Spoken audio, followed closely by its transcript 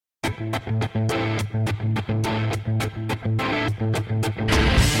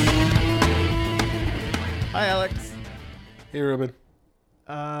Hi, Alex. Hey, Ruben.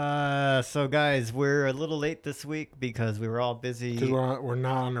 So guys, we're a little late this week because we were all Because busy. we're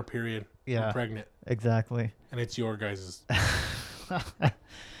not on our period. Yeah, We're pregnant, exactly. and it's your guys's.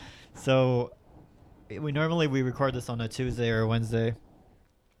 So we record this on a Tuesday or a Wednesday,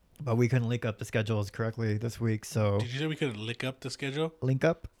 but we couldn't link up the schedules correctly this week. So Did you say we could lick up the schedule? link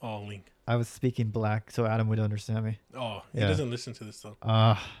up. Oh, link. I was speaking black, so Adam would understand me. Oh, he Yeah. doesn't listen to this though.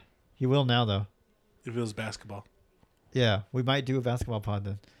 He will now though. If it was basketball. Yeah, we might do a basketball pod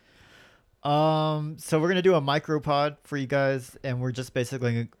then. So we're gonna do a micro pod for you guys, and we're just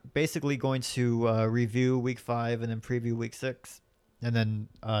basically going to review week 5 and then preview week 6, and then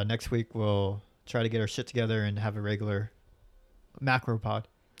next week we'll try to get our shit together and have a regular macro pod.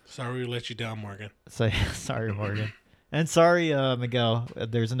 Sorry we let you down, Morgan. Sorry, Morgan, and sorry, Miguel.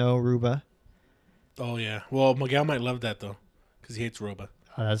 There's no Ruba. Oh yeah. Well, Miguel might love that though, because he hates Roba.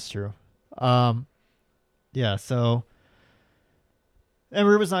 That's true. Yeah. So, and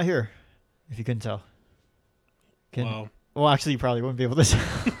Ruba's not here, if you couldn't tell. Well, actually, you probably wouldn't be able to.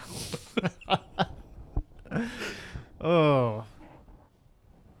 Oh,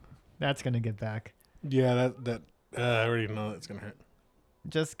 that's gonna get back. Yeah, that I already know that's gonna hurt.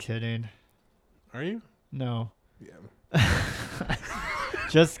 Just kidding. Are you? No. Yeah.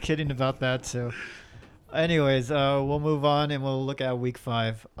 Just kidding about that too. Anyways, we'll move on and we'll look at week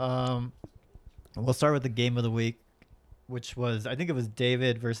 5. We'll start with the game of the week, which was, I think it was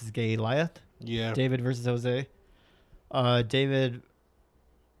David versus Goliath. Yeah. David versus Jose. David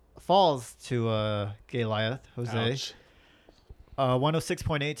falls to Goliath, Jose. Ouch.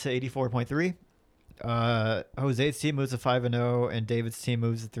 106.8 to 84.3. Jose's team moves to 5-0, and David's team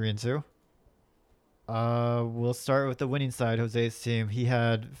moves to 3-2. We'll start with the winning side, Jose's team. He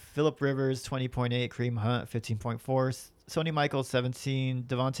had Phillip Rivers, 20.8, Kareem Hunt, 15.4, Sony Michael, 17,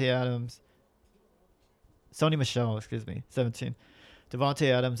 Sony Michelle, 17. Devontae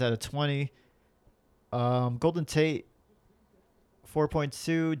Adams at a 20. Golden Tate,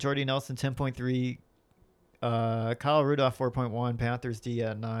 4.2. Jordy Nelson, 10.3. Kyle Rudolph, 4.1. Panthers D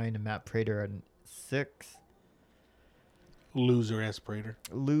at 9. And Matt Prater at 6. Loser ass Prater.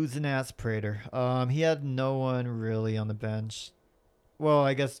 Losing ass Prater. He had no one really on the bench. Well,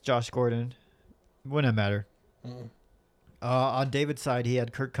 I guess Josh Gordon. Wouldn't matter. Mm. On David's side, he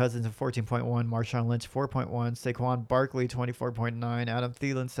had Kirk Cousins at 14.1, Marshawn Lynch 4.1, Saquon Barkley 24.9, Adam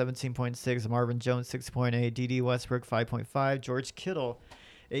Thielen 17.6, Marvin Jones 6.8, D.D. Westbrook 5.5, George Kittle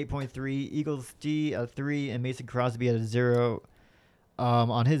 8.3, Eagles D at 3, and Mason Crosby at a 0.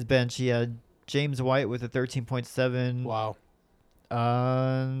 On his bench, he had James White with a 13.7. Wow.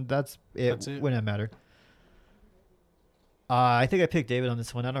 That's it. That's it. Wouldn't matter. I think I picked David on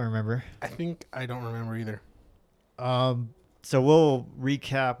this one. I don't remember. I think I don't remember either. So we'll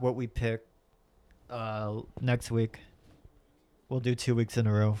recap what we picked next week. We'll do 2 weeks in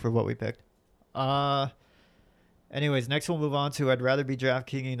a row for what we picked. Anyways, next we'll move on to I'd Rather Be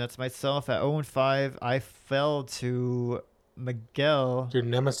DraftKinging. That's myself at 0-5. I fell to Miguel. Your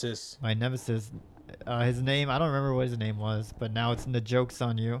nemesis. My nemesis. His name, I don't remember what his name was, but now it's in the joke's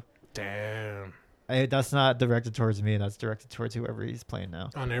on you. Damn. That's not directed towards me. That's directed towards whoever he's playing now.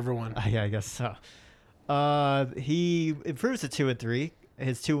 On everyone. Yeah, I guess so. He improves to 2-3.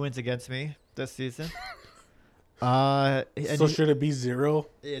 His 2 wins against me this season. So should it be 0?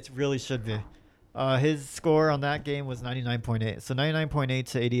 It really should be. His score on that game was 99.8. So 99.8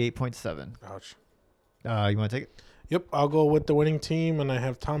 to 88.7. Ouch. You want to take it? Yep, I'll go with the winning team, and I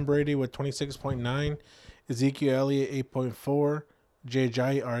have Tom Brady with 26.9, Ezekiel Elliott 8.4, Jay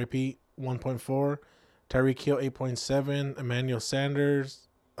Ajayi RIP 1.4, Tyreek Hill 8.7, Emmanuel Sanders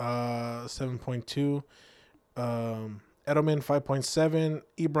 7.2, Edelman 5.7,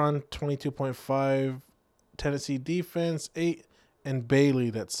 Ebron 22.5, Tennessee defense 8, and Bailey,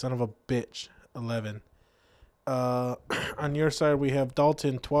 that son of a bitch, 11. On your side, we have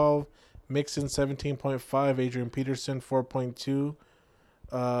Dalton 12, Mixon 17.5, Adrian Peterson 4.2,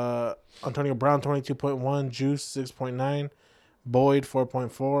 Antonio Brown 22.1, Juice 6.9, Boyd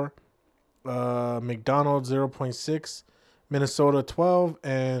 4.4, McDonald 0.6, Minnesota 12,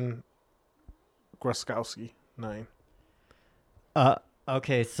 and Groskowski 9.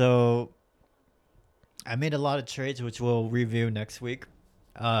 Okay, so I made a lot of trades, which we'll review next week.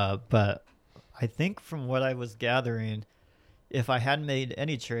 But I think from what I was gathering, if I hadn't made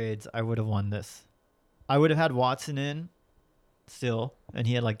any trades, I would have won this. I would have had Watson in still, and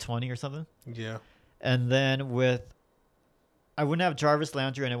he had like 20 or something. Yeah. And then I wouldn't have Jarvis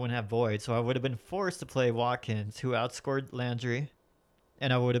Landry and I wouldn't have Boyd, so I would have been forced to play Watkins, who outscored Landry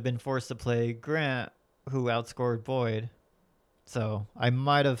and I would have been forced to play Grant, who outscored Boyd. So I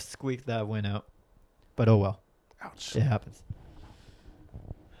might have squeaked that win out, but oh well, Ouch. it happens.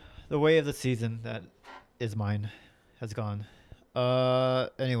 The way of the season that is mine has gone.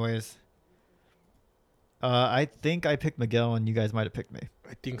 Anyways, I think I picked Miguel, and you guys might have picked me.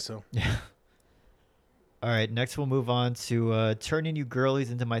 I think so. Yeah. All right. Next, we'll move on to turning you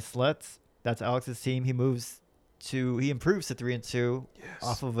girlies into my sluts. That's Alex's team. He improves to 3-2 Yes.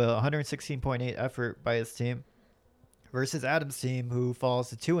 off of a 116.8 effort by his team, versus Adam's team, who falls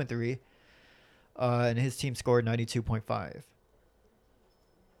to 2-3, and his team scored 92.5.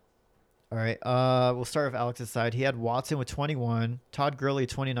 All right. We'll start with Alex's side. He had Watson with 21, Todd Gurley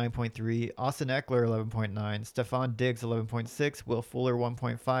 29.3, Austin Eckler 11.9, Stephon Diggs 11.6, Will Fuller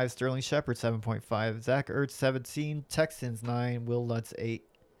 1.5, Sterling Shepard 7.5, Zach Ertz 17, Texans 9, Will Lutz 8.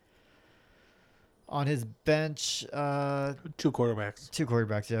 On his bench, 2 quarterbacks. 2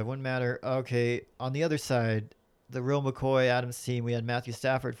 quarterbacks. Yeah, wouldn't matter. Okay. On the other side, the real McCoy Adams team, we had Matthew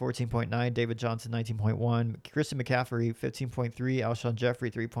Stafford 14.9, David Johnson 19.1, Christian McCaffrey 15.3, Alshon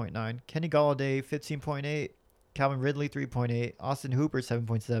Jeffrey 3.9, Kenny Galladay 15.8, Calvin Ridley 3.8, Austin Hooper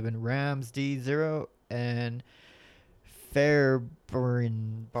 7.7, Rams D0, and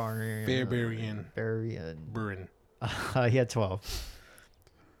Fairbairn. Burin. He had 12.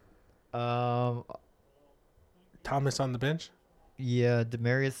 Thomas on the bench Yeah,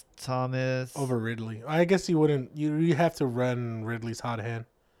 Demarius Thomas. over Ridley. I guess you wouldn't. You have to run Ridley's hot hand.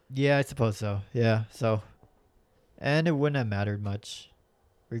 Yeah, I suppose so. Yeah, so. And it wouldn't have mattered much,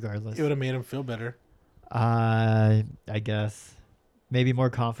 regardless. It would have made him feel better. I guess. Maybe more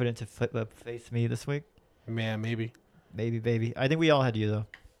confident to face me this week. Man, maybe. Maybe, baby. I think we all had you, though.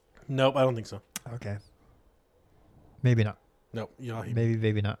 Nope, I don't think so. Okay. Maybe not. Nope, y'all hate me.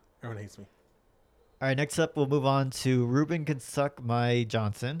 Maybe not. Everyone hates me. All right, next up, we'll move on to Ruben Can Suck My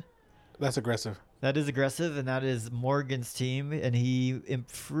Johnson. That's aggressive. That is aggressive, and that is Morgan's team, and he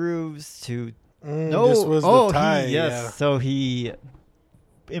improves to... No. This was the tie. Yes. Yeah. So he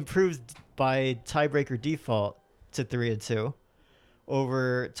improves by tiebreaker default to 3-2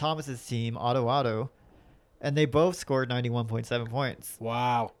 over Thomas's team, Otto, and they both scored 91.7 points.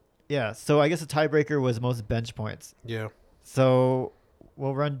 Wow. Yeah. So I guess the tiebreaker was most bench points. Yeah. So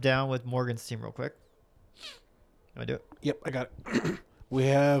we'll run down with Morgan's team real quick. You want to do it? Yep, I got it. We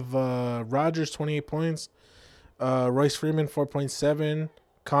have Rodgers 28 points, Royce Freeman 4.7,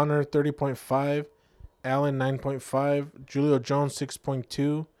 Connor 30.5, Allen 9.5, Julio Jones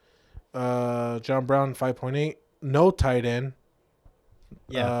 6.2, John Brown 5.8. No tight end.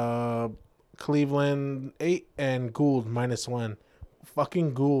 Yeah. Cleveland 8 and Gould -1.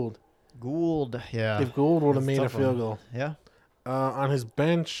 Fucking Gould. Gould. Yeah. If Gould would have That's made a tough field one. goal. Yeah. On his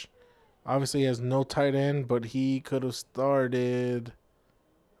bench, obviously he has no tight end, but he could have started.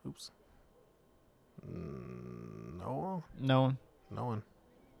 Oops. No No. one.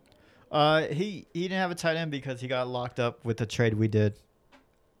 He didn't have a tight end because he got locked up with the trade we did.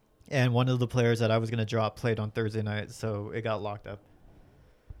 And one of the players that I was going to drop played on Thursday night, so it got locked up.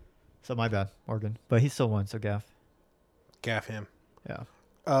 So my bad, Morgan. But he still won, so gaff. Gaff him. Yeah.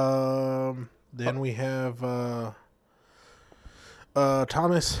 Then we have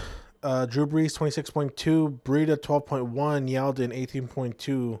Thomas, Drew Brees 26.2, Breida 12.1, Yeldon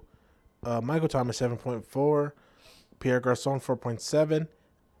 18.2, Michael Thomas 7.4, Pierre Garcon 4.7,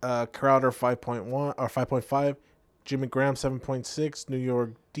 Crowder 5.1 or 5.5, Jimmy Graham 7.6, New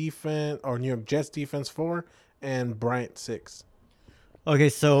York Jets defense 4, and Bryant 6. Okay,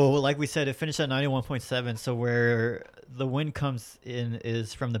 so like we said, it finished at 91.7. So where the win comes in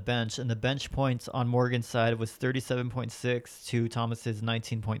is from the bench, and the bench points on Morgan's side was 37.6 to Thomas's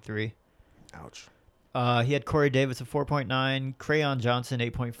 19.3. Ouch. He had Corey Davis at 4.9, Crayon Johnson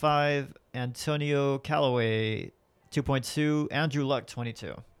 8.5, Antonio Callaway 2.2, Andrew Luck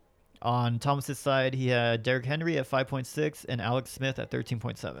 22. On Thomas's side, he had Derrick Henry at 5.6 and Alex Smith at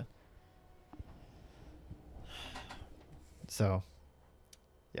 13.7. So,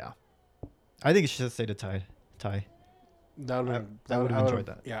 yeah, I think it should have stayed a tie. That I would have enjoyed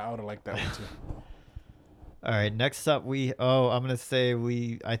that. Yeah, I would have liked that one too. All right, next up I'm gonna say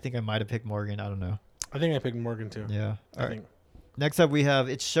I think I might have picked Morgan. I don't know. I think I picked Morgan too. Yeah. I think. Next up we have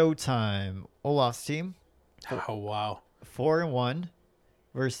It's Showtime. Olaf's team. Oh wow. 4-1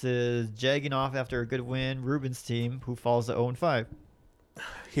 versus jagging off after a good win. Ruben's team, who falls to 0-5.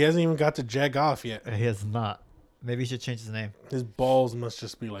 He hasn't even got to jag off yet. He has not. Maybe he should change his name. His balls must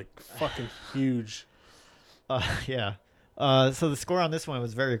just be like fucking huge. Yeah. So the score on this one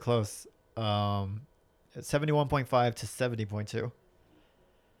was very close. 71.5 to 70.2.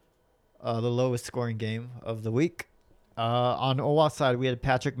 The lowest scoring game of the week. On Olaf's side, we had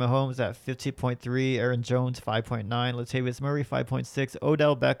Patrick Mahomes at 15.3, Aaron Jones 5.9, Latavius Murray 5.6,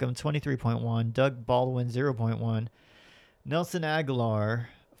 Odell Beckham 23.1, Doug Baldwin 0.1, Nelson Aguilar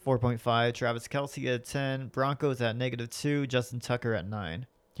 4.5, Travis Kelce at 10, Broncos at -2, Justin Tucker at 9.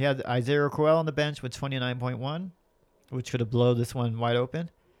 He had Isaiah Crowell on the bench with 29.1, which could have blown this one wide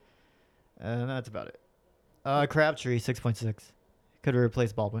open. And that's about it. Crabtree 6.6. Could have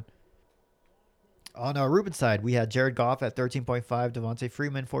replaced Baldwin. On our Ruben side, we had Jared Goff at 13.5, Devontae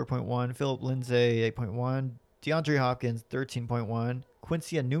Freeman 4.1, Philip Lindsay 8.1, DeAndre Hopkins 13.1,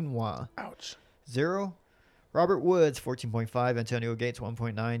 Quincy Enunwa Ouch. 0, Robert Woods 14.5, Antonio Gates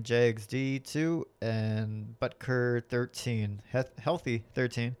 1.9, Jags D 2, and Butker 13, healthy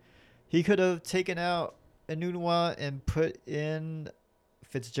 13. He could have taken out Enunwa and put in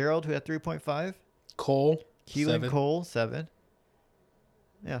Fitzgerald, who had 3.5, Cole. Keelan 7. Cole 7.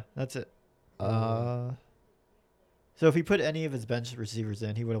 Yeah, that's it. So if he put any of his bench receivers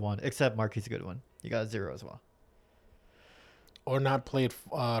in, he would have won, except Marquise Goodwin. You got 0 as well. Or not played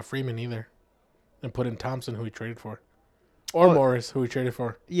Freeman either. And put in Thompson, who he traded for. Or Morris, who he traded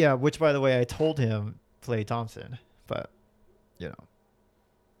for. Yeah, which, by the way, I told him play Thompson. But,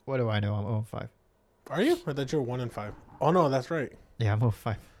 what do I know? I'm 0-5. Are you? I thought you were 1-5. Oh, no, that's right. Yeah, I'm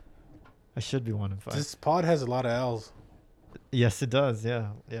 0-5. I should be 1-5. This pod has a lot of L's. Yes, it does.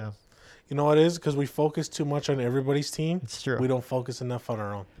 Yeah. You know what it is? Because we focus too much on everybody's team. It's true. We don't focus enough on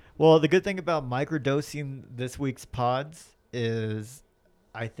our own. Well, the good thing about microdosing this week's pods is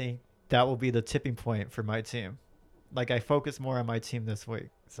I think that will be the tipping point for my team. Like, I focus more on my team this week.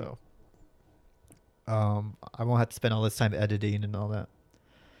 So I won't have to spend all this time editing and all that.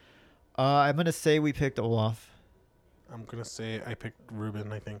 I'm going to say we picked Olaf. I'm going to say I picked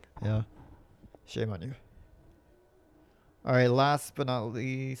Ruben, I think. Yeah. Shame on you. All right, last but not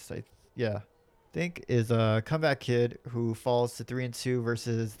least, I think is a comeback kid who falls to 3-2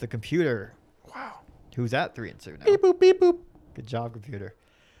 versus the computer. Wow. Who's at 3-2 now. Beep boop, beep boop. Good job, computer.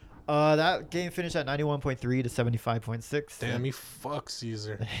 That game finished at 91.3 to 75.6. Damn, he fucked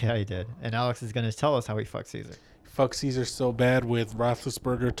Caesar. Yeah, he did. And Alex is going to tell us how he fucked Caesar. Fuck Caesar so bad with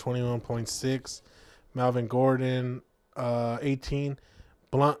Roethlisberger 21.6, Melvin Gordon 18,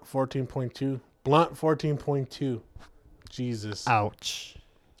 Blunt 14.2, Blunt 14.2. Jesus. Ouch.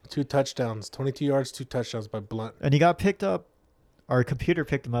 2 touchdowns, 22 yards, 2 touchdowns by Blunt. And he got picked up. Our computer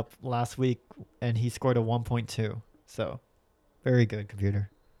picked him up last week, and he scored a 1.2. So, very good, computer.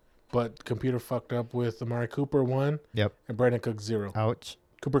 But computer fucked up with Amari Cooper 1. Yep. And Brandon Cook 0. Ouch.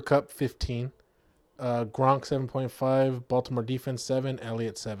 Cooper Kupp 15. Gronk 7.5. Baltimore defense 7.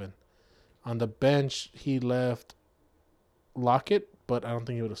 Elliott 7. On the bench, he left Lockett, but I don't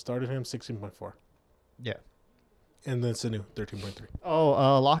think he would have started him. 16.4. Yeah. And then Sanu 13.3.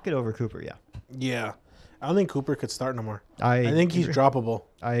 Oh, Lockett over Cooper, yeah. Yeah. I don't think Cooper could start no more. I think he's droppable,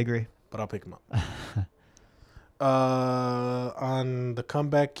 I agree. but I'll pick him up. On the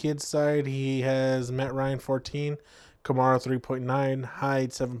comeback kids side, he has Matt Ryan 14, Kamara 3.9,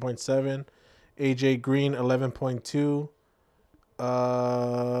 Hyde 7.7, AJ Green 11.2,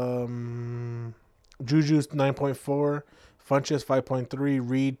 Juju's 9.4, Funches 5.3,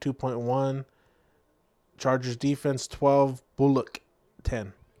 Reed 2.1, Chargers defense 12, Bullock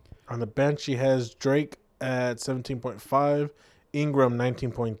 10. On the bench, he has Drake at 17.5, Ingram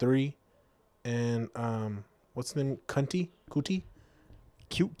 19.3, and what's the name? Cunty? Cootie?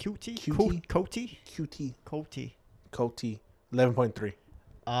 QT? QT? Coty? QT. Coty. Coty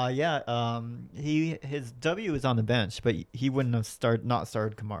 11.3. His W is on the bench, but he wouldn't have not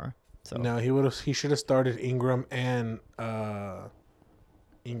started Kamara. So No, he should have started Ingram and Kamara.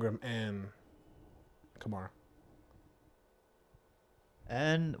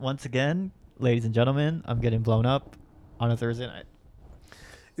 And once again, ladies and gentlemen, I'm getting blown up on a Thursday night.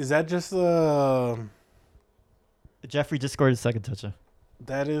 Is that just Jeffrey just scored his second touchdown.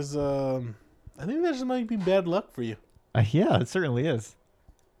 that is I think that just might be bad luck for you. Yeah, it certainly is.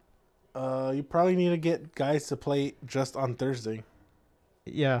 You probably need to get guys to play just on Thursday.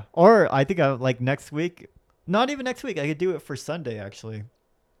 Yeah, or I think next week. Not even next week. I could do it for Sunday actually.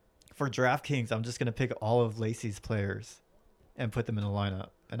 For DraftKings, I'm just gonna pick all of Lacey's players and put them in the lineup,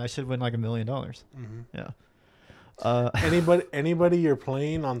 and I should win like $1 million. Mm-hmm. Yeah. Anybody you're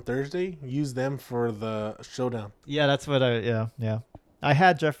playing on Thursday, use them for the showdown. Yeah, that's what yeah. I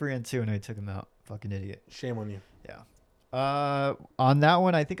had Jeffrey in too, and I took him out. Fucking idiot. Shame on you. Yeah. On that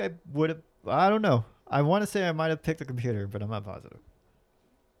one, I think I would have. I don't know. I want to say I might have picked the computer, but I'm not positive.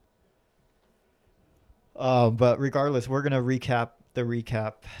 But regardless, we're gonna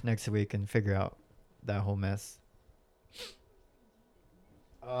recap next week and figure out that whole mess.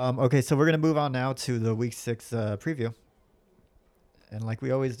 Okay, so we're gonna move on now to the week 6 preview. And like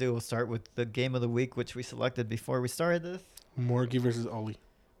we always do, we'll start with the game of the week, which we selected before we started this. Morgie versus Oli.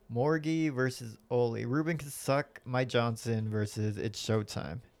 Morgie versus Oli. Ruben can suck my Johnson versus It's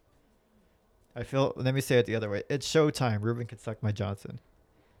Showtime. Let me say it the other way. It's Showtime. Ruben can suck my Johnson.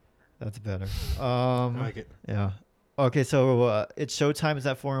 That's better. I like it. Yeah. Okay, so It's Showtime is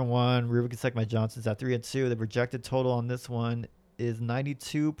at 4-1. Ruben can suck my Johnson's at 3-2. The projected total on this one is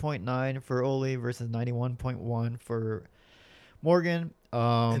 92.9 for Oli versus 91.1 for Morgan.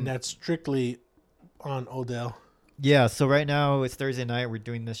 And that's strictly on Odell. Yeah, so right now it's Thursday night. We're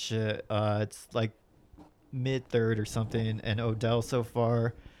doing this shit. It's like mid-third or something. And Odell so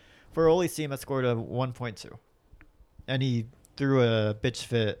far, for Oli's team, has scored a 1.2. And he threw a bitch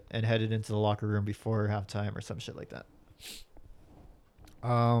fit and headed into the locker room before halftime or some shit like that.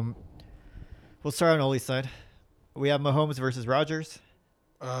 We'll start on Oli's side. We have Mahomes versus Rodgers.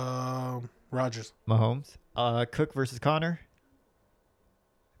 Rogers. Mahomes. Cook versus Connor.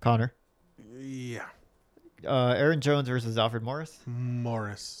 Connor. Yeah. Aaron Jones versus Alfred Morris.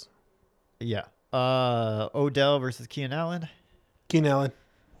 Morris. Yeah. Odell versus Keenan Allen. Keenan Allen.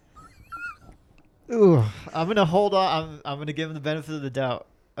 Ooh, I'm gonna hold on. I'm gonna give him the benefit of the doubt.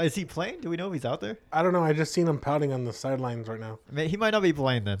 Is he playing? Do we know if he's out there? I don't know. I just seen him pouting on the sidelines right now. I mean, he might not be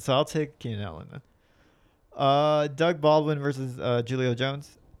playing then, so I'll take Keenan Allen then. Doug Baldwin versus Julio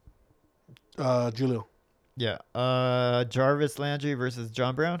Jones. Julio. Yeah. Jarvis Landry versus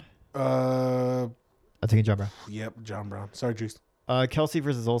John Brown. I'm taking John Brown. Yep, John Brown. Sorry, Juice. Kelsey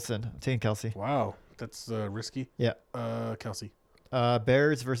versus Olsen. I'm taking Kelsey. Wow, that's risky. Yeah. Kelsey.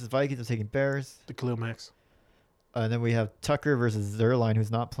 Bears versus Vikings. I'm taking Bears. The Khalil Max. And then we have Tucker versus Zerline,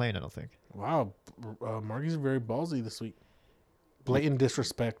 who's not playing, I don't think. Wow, Margie's very ballsy this week. Blatant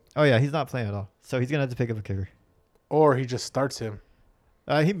disrespect. Oh, yeah, he's not playing at all. So he's going to have to pick up a kicker. Or he just starts him.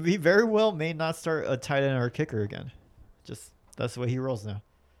 He very well may not start a tight end or a kicker again. Just that's the way he rolls now.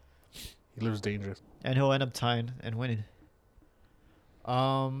 He lives dangerous. And he'll end up tying and winning.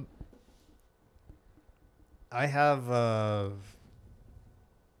 I have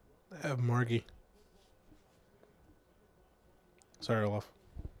Margie. Sorry, Olaf.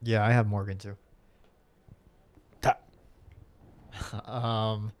 Yeah, I have Morgan too. Top.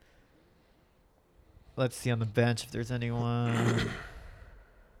 Let's see on the bench if there's anyone.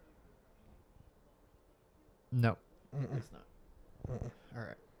 No, it's not. All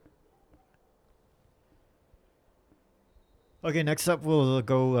right. Okay, next up we'll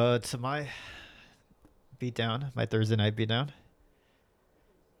go to my beatdown, my Thursday night beatdown.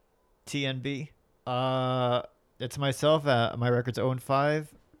 TNB. It's myself at my record's 0-5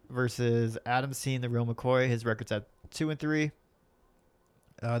 versus Adam C and the real McCoy. His record's at 2-3.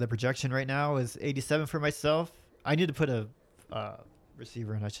 The projection right now is 87 for myself. I need to put a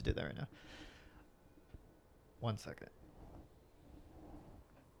receiver in. I should do that right now. 1 second.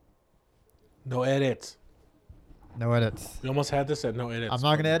 No edits. No edits. We almost had this at no edits. I'm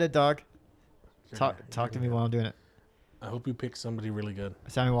not gonna edit, dog. Talk to me while I'm doing it. I hope you pick somebody really good.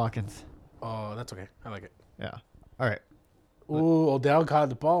 Sammy Watkins. Oh, that's okay. I like it. Yeah. All right. Ooh, Odell caught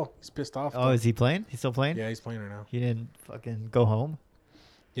the ball. He's pissed off. Oh, is he playing? He's still playing? Yeah, he's playing right now. He didn't fucking go home?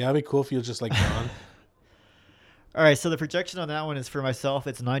 Yeah, it'd be cool if he was just like gone. All right, so the projection on that one is for myself.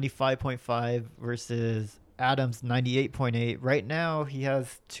 It's 95.5 versus Adams 98.8. Right now, he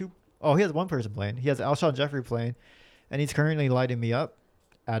has he has one person playing. He has Alshon Jeffrey playing, and he's currently lighting me up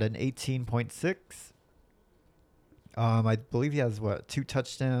at an 18.6. I believe he has, 2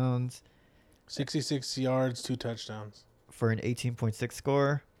 touchdowns. 66 yards, 2 touchdowns. For an 18.6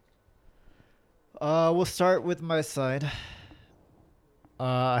 score. We'll start with my side.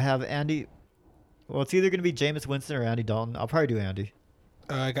 I have Andy. Well, it's either going to be Jameis Winston or Andy Dalton. I'll probably do Andy.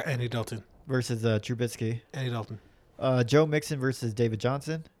 I got Andy Dalton. Versus Trubisky. Andy Dalton. Joe Mixon versus David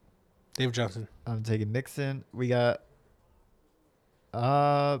Johnson. David Johnson. I'm taking Mixon. We got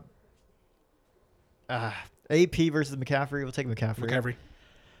AP versus McCaffrey. We'll take McCaffrey.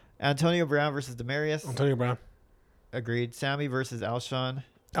 Antonio Brown versus Demarius. Antonio Brown. Agreed. Sammy versus Alshon.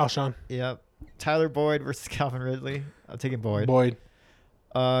 Alshon. Yep. Tyler Boyd versus Calvin Ridley. I'm taking Boyd.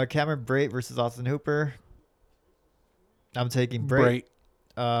 Cameron Brate versus Austin Hooper. I'm taking Brate.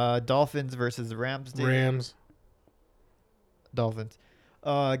 Dolphins versus Rams. Rams. Dolphins.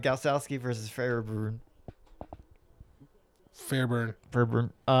 Gosowski versus Fairburn.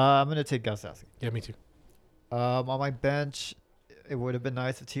 I'm going to take Gosowski. Yeah, me too. On my bench, it would have been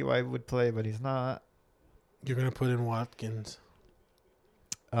nice if T.Y. would play, but he's not. You're going to put in Watkins.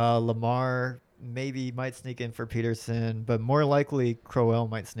 Lamar maybe might sneak in for Peterson, but more likely Crowell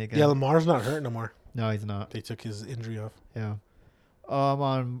might sneak in. Yeah, Lamar's not hurt no more. No, he's not. They took his injury off. Yeah.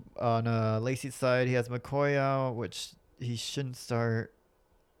 On Lacey's side, he has McCoy out, which he shouldn't start.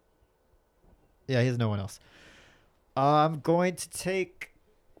 Yeah, he has no one else. I'm going to take.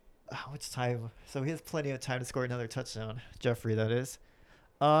 How much time? So he has plenty of time to score another touchdown. Jeffrey, that is.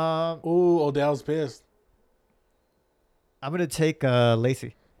 Ooh, Odell's pissed. I'm gonna take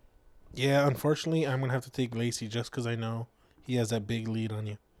Lacey. Yeah, unfortunately, I'm gonna have to take Lacey just because I know he has that big lead on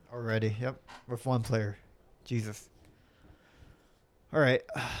you. Already. Yep. With one player. Jesus. All right.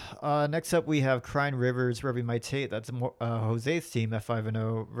 Next up, we have Crying Rivers rubbing my Tate. That's Jose's team at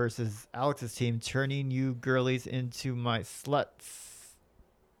 5-0 versus Alex's team, turning you girlies into my sluts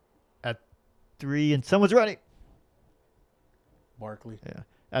at 3. And someone's running. Barkley. Yeah.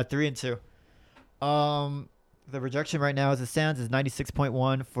 At 3 and 2. The projection right now as it stands is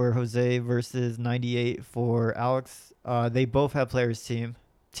 96.1 for Jose versus 98 for Alex. They both have players team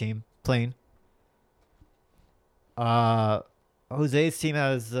playing. Jose's team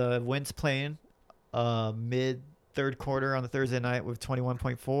has Wentz playing mid third quarter on the Thursday night with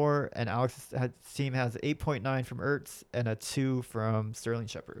 21.4, and Alex's team has 8.9 from Ertz and a 2 from Sterling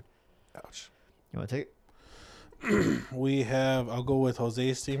Shepard. Ouch. You want to take it? I'll go with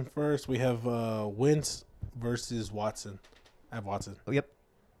Jose's team first. We have Wentz versus Watson. I have Watson. Oh, yep.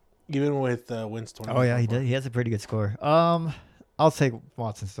 Even with Wentz 20. Oh, yeah, he does. He has a pretty good score. I'll take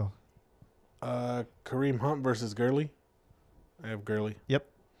Watson still. Kareem Hunt versus Gurley. I have Gurley. Yep.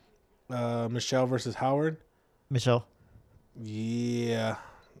 Michelle versus Howard. Michelle. Yeah,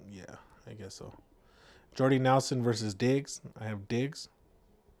 I guess so. Jordy Nelson versus Diggs. I have Diggs.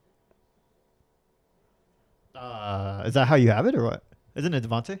 Is that how you have it or what? Isn't it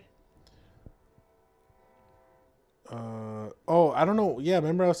Devontae? I don't know. Yeah,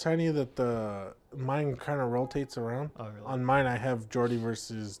 remember I was telling you that mine kind of rotates around. Oh, really? On mine, I have Jordy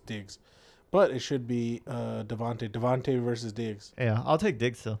versus Diggs, but it should be Devontae versus Diggs. Yeah, I'll take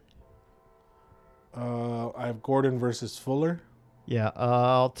Diggs still. I have Gordon versus Fuller. Yeah,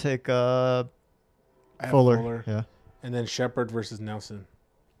 I'll take I have Fuller. Yeah, and then Shepard versus Nelson.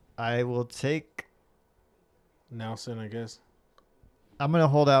 I will take. Nelson, I guess. I'm gonna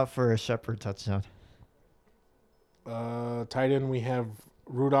hold out for a Shepard touchdown. Tight end, we have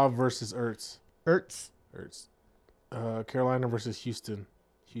Rudolph versus Ertz. Ertz. Carolina versus Houston.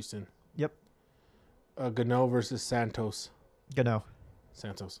 Yep. Gano versus Santos. Gano.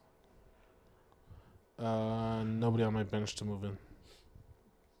 Nobody on my bench to move in.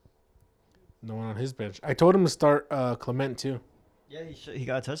 No one on his bench. I told him to start Clement too. Yeah, he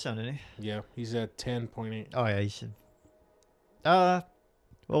got a touchdown, didn't he? Yeah, he's at 10.8. Oh yeah, he should. Well,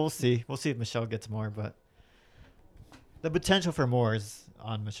 we'll see. We'll see if Michelle gets more, but the potential for more is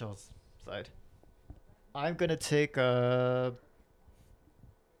on Michelle's side. I'm gonna take I'll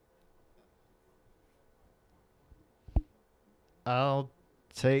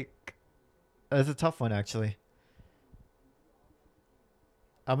take. It's a tough one, actually.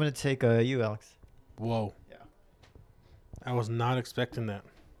 I'm gonna take you, Alex. Whoa. Yeah. I was not expecting that.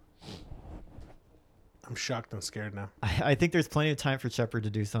 I'm shocked and scared now. I think there's plenty of time for Shepard to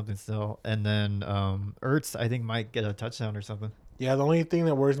do something still, and then Ertz I think might get a touchdown or something. Yeah, the only thing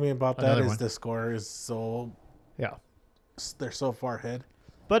that worries me about that Another is one. the score is so. Yeah. They're so far ahead.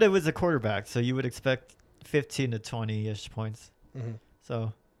 But it was a quarterback, so you would expect 15 to 20-ish points. Mm-hmm.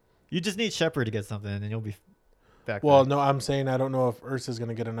 So you just need Shepard to get something, and then you'll be back. Well, there. no, I'm saying I don't know if Ertz is going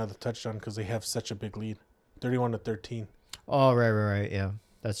to get another touchdown because they have such a big lead, 31-13. Oh, right. Yeah,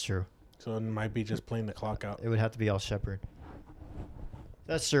 that's true. So it might be just playing the clock out. It would have to be all Shepard.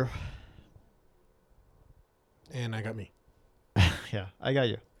 That's true. And I got me. Yeah, I got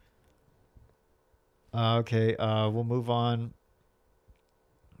you. Okay, we'll move on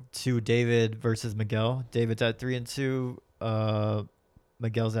to David versus Miguel. David's at 3 and 2.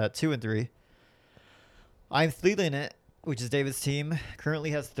 Miguel's at 2 and 3. I'm Fleetling It, which is David's team,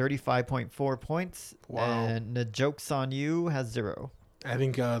 currently has 35.4 points. Wow. And the joke's on you has 0. I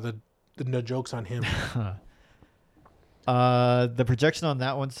think the no joke's on him. The projection on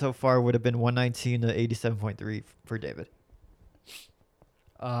that one so far would have been 119 to 87.3 for David.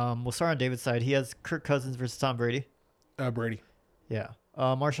 We'll start on David's side. He has Kirk Cousins versus Tom Brady. Brady. Yeah.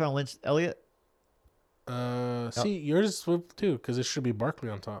 Marshawn Lynch, Elliott. See, yours is flipped too because it should be Barkley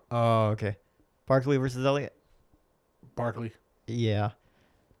on top. Oh, okay. Barkley versus Elliott. Barkley. Yeah.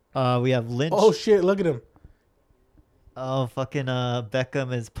 We have Lynch. Oh shit! Look at him. Oh, fucking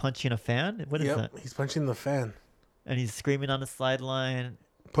Beckham is punching a fan. What is that? He's punching the fan. And he's screaming on the sideline.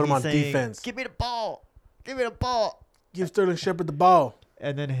 Put him He's on saying, defense. Give me the ball. Give me the ball. Give Sterling Shepard the ball.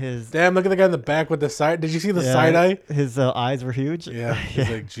 And then his Damn! Look at the guy in the back with the side. Did you see the side eye? His eyes were huge. Yeah. He's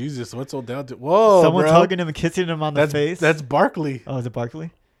like, Jesus, what's Odell doing? Whoa, Someone's bro. hugging him and kissing him on the face. That's Barkley. Oh, is it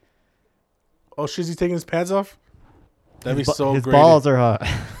Barkley? Oh, shit! He's taking his pads off. That'd be His so his great. balls are hot.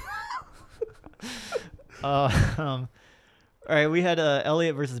 All right, we had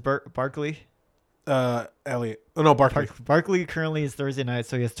Elliott versus Barkley. Elliot. Oh no, Barkley. Barkley currently is Thursday night,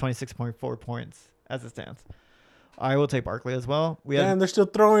 so he has 26.4 points as it stands. I will take Barkley as well. We Damn, had they're still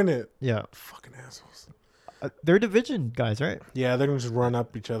throwing it. yeah, Fucking assholes. they're division guys, right? Yeah, they're gonna just run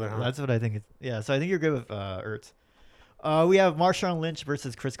up each other, huh? That's what I think. Yeah, so I think you're good with Ertz. We have Marshawn Lynch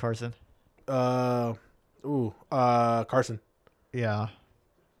versus Chris Carson. Carson. Yeah,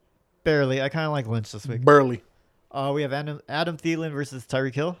 barely. I kind of like Lynch this week. Burley. We have Adam Thielen versus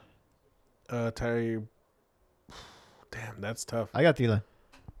Tyreek Hill. Damn, that's tough. I got Thielen.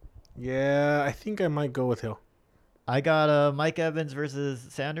 Yeah, I think I might go with Hill. I got Mike Evans versus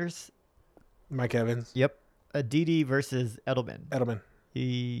Sanders. Mike Evans. Yep. Didi versus Edelman. Edelman.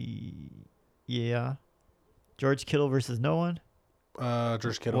 Yeah. George Kittle versus no one.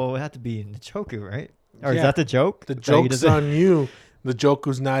 George Kittle. Well, it had to be Njoku, right? Or is Yeah. that the joke? The That he joke's doesn't- on you. The joke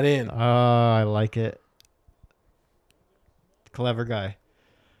who's not in. I like it. Clever guy.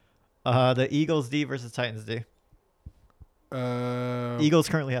 The Eagles D versus Titans D. Eagles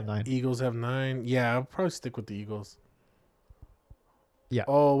currently have 9. Eagles have 9. Yeah, I'll probably stick with the Eagles. Yeah.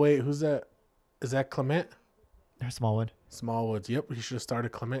 Oh, wait. Who's that? Is that Clement? They're a small one. Smallwoods. Yep. He should have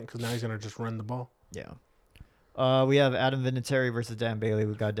started Clement because now he's going to just run the ball. Yeah. We have Adam Vinatieri versus Dan Bailey.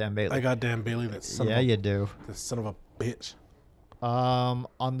 We got Dan Bailey. I got Dan Bailey. That son Yeah, you do. That son of a bitch. On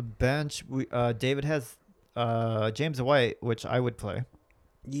the bench, we David has James White, which I would play,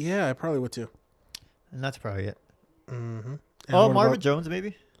 Yeah, I probably would too. and that's probably it. Mm-hmm. Marvin Jones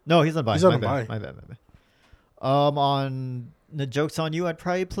maybe? No, he's on bye. He's on my a bad. bye. My bad. On the joke's on you. I'd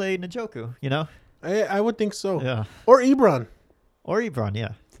probably play Njoku. You know? I would think so. Yeah. Or Ebron. Or Ebron.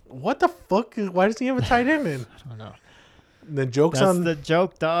 Yeah. What the fuck? Why does he have a tight end in? I don't know. The joke's That's on the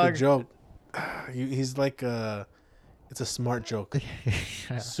joke, the dog. joke. He's like it's a smart joke.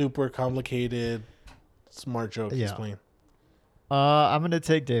 Yeah. Super complicated, smart joke. Yeah. Explain. I'm gonna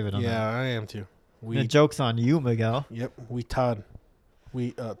take David on Yeah, that. I am too. The joke's on you, Miguel. Yep. We Todd.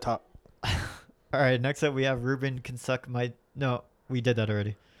 We top. All right. Next up, we have Ruben can suck my. No, we did that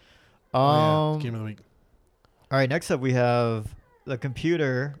already. Yeah, game of the week. All right. Next up, we have the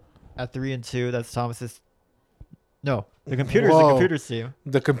computer at 3 and 2. That's Thomas's. No, the computer's the Whoa. computer's team.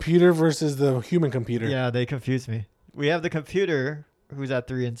 The computer versus the human computer. Yeah, they confused me. We have the computer who's at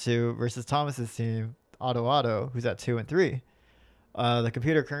 3 and 2 versus Thomas's team, Auto, who's at 2 and 3. The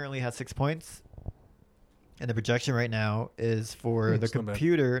computer currently has 6 points, and the projection right now is for the it's not bad.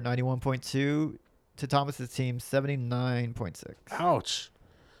 computer 91.2 to Thomas's team 79.6. Ouch.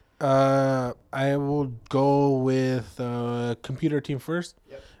 I will go with computer team first.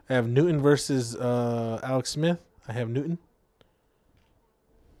 Yep. I have Newton versus Alex Smith. I have Newton.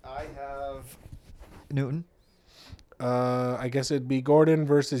 I have Newton. I guess it'd be Gordon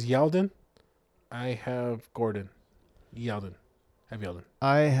versus Yeldon. I have Gordon. Yeldon. I have Yeldon.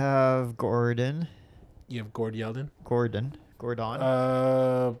 I have Gordon. You have Gordon. Gordon.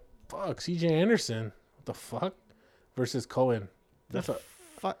 Fuck. CJ Anderson. What the fuck? Versus Cohen. The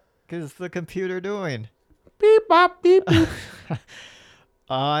fuck is the computer doing? Beep bop beep beep.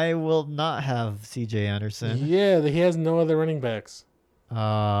 I will not have CJ Anderson. Yeah, he has no other running backs.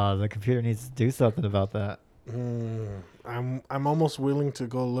 The computer needs to do something about that. I'm almost willing to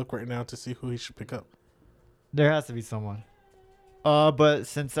go look right now to see who he should pick up. There has to be someone. But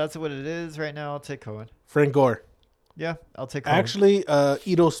since that's what it is right now, I'll take Cohen. Frank Gore. Yeah, I'll take Cohen. Actually,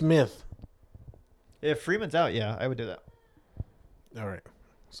 Ito Smith. If Freeman's out, yeah, I would do that. All right.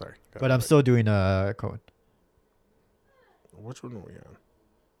 Sorry. But I'm still doing Cohen. Which one are we on?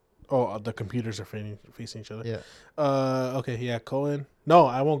 Oh, the computers are facing each other. Yeah. Okay. Yeah. Cohen. No,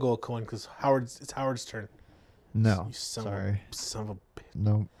 I won't go with Cohen because it's Howard's turn. No. You son Sorry. Son of a bitch.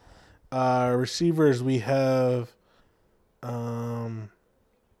 No. Receivers, we have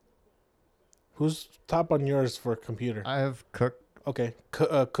who's top on yours for computer? I have Cook. Okay.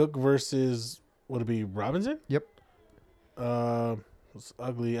 Cook versus would it be Robinson? Yep. It's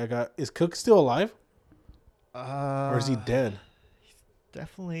ugly. Is Cook still alive? Or is he dead?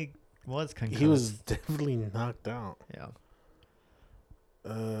 Definitely was concussed. He was definitely knocked out. Yeah.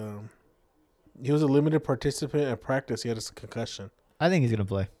 He was a limited participant at practice. He had a concussion. I think he's gonna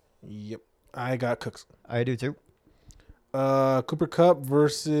play. Yep. I got Cooks. I do too. Cooper Cup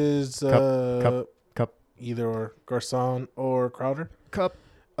versus Cup. Either or Garcon or Crowder. Cup.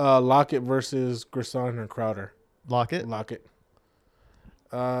 Lockett versus Garcon or Crowder. Lockett. Lockett.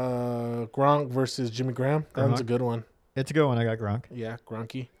 Gronk versus Jimmy Graham. That one's a good one. It's a good one. I got Gronk. Yeah,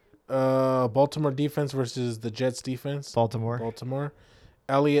 Gronky. Baltimore defense versus the Jets defense. Baltimore. Baltimore.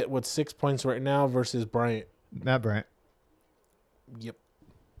 Elliott with 6 points right now versus Bryant. Matt Bryant. Yep.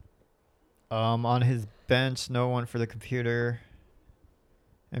 On his bench, no one for the computer.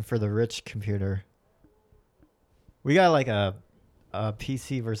 And for the rich computer. We got like a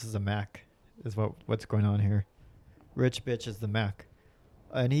PC versus a Mac is what's going on here. Rich bitch is the Mac.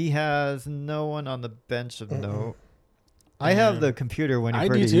 And he has no one on the bench of note. I have the computer winning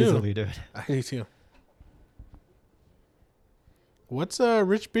pretty easily, dude. I do too. What's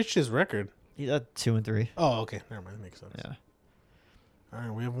Rich Bitch's record? He's at 2-3. Oh, okay. Never mind. That makes sense. Yeah. All right,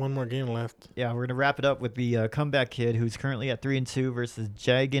 we have one more game left. Yeah, we're gonna wrap it up with the comeback kid who's currently at 3-2 versus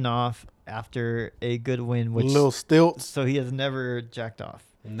jagging off after a good win, which Little stilts. so he has never jacked off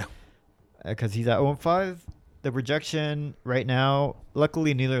No. because he's at 0-5. The projection right now,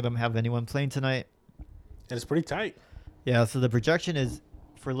 luckily neither of them have anyone playing tonight. And it's pretty tight. Yeah, so the projection is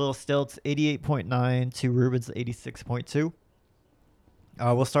for Little Stilts 88.9 to Ruben's 86.2.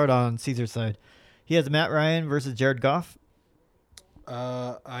 We'll start on Caesar's side. He has Matt Ryan versus Jared Goff.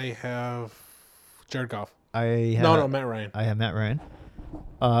 I have Jared Goff. No, Matt Ryan. I have Matt Ryan.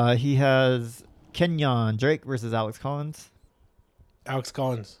 He has Kenyon Drake versus Alex Collins. Alex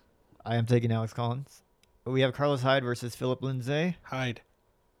Collins. I am taking Alex Collins. We have Carlos Hyde versus Philip Lindsay. Hyde.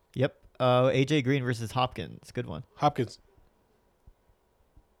 Yep. AJ Green versus Hopkins. Good one. Hopkins.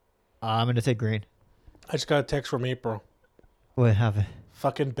 I'm going to take Green. I just got a text from April. What happened?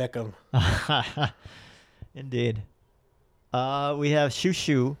 Fucking Beckham. Indeed. We have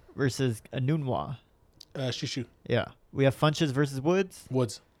Shushu versus Anunwa. Shushu. Yeah. We have Funches versus Woods.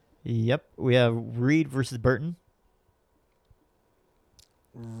 Woods. Yep. We have Reed versus Burton.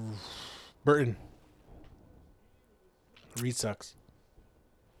 Burton. Reed sucks.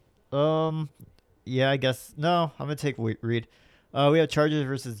 Yeah, I guess. No, I'm going to take Reed. We have Chargers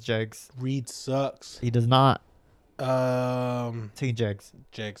versus Jags. Reed sucks. He does not. Taking Taking Jags.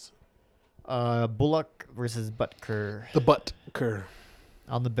 Jags. Bullock versus Butker. The Butker.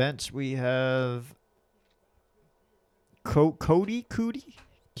 On the bench, we have Cutie.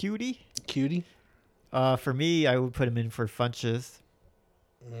 Cutie. For me, I would put him in for Funches.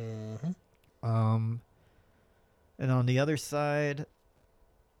 Mm-hmm. And on the other side,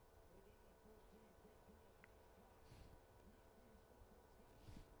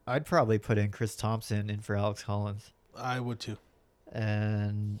 I'd probably put in Chris Thompson in for Alex Collins. I would too.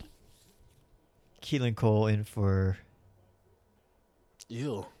 And Keelan Cole in for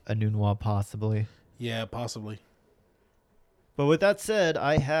Ew. Anunwa possibly. Yeah, possibly. But with that said,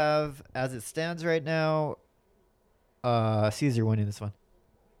 I have, as it stands right now, Caesar winning this one.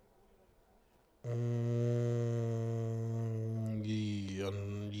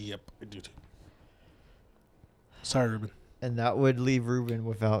 Yep, I do too. Sorry, Ruben. And that would leave Ruben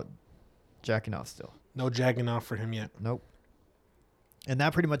without jacking off still. No jagging off for him yet. Nope. And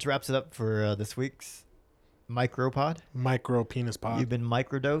that pretty much wraps it up for this week's Micropod. Micro penis pod. You've been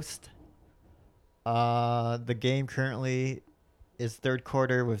microdosed. The game currently is third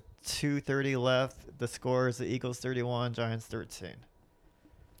quarter with 2:30 left. The score is the Eagles 31, Giants 13.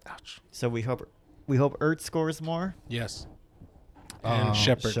 Ouch. So we hope Ertz scores more. Yes. And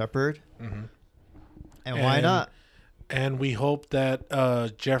Shepard. Mm-hmm. And why not? And we hope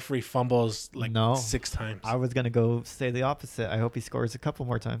that Jeffrey fumbles like 6 times. I was going to go say the opposite. I hope he scores a couple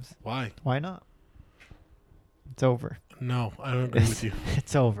more times. Why? Why not? It's over. No, I don't agree with you.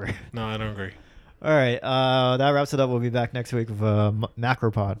 It's over. No, I don't agree. All right. That wraps it up. We'll be back next week with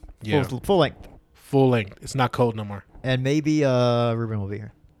Macropod. Yeah. Full length. Full length. It's not cold no more. And maybe Ruben will be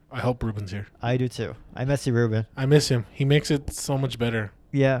here. I hope Ruben's here. I do too. I miss you, Ruben. I miss him. He makes it so much better.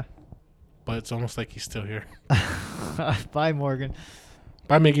 Yeah. But it's almost like he's still here. Bye, Morgan.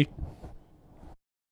 Bye, Miggy.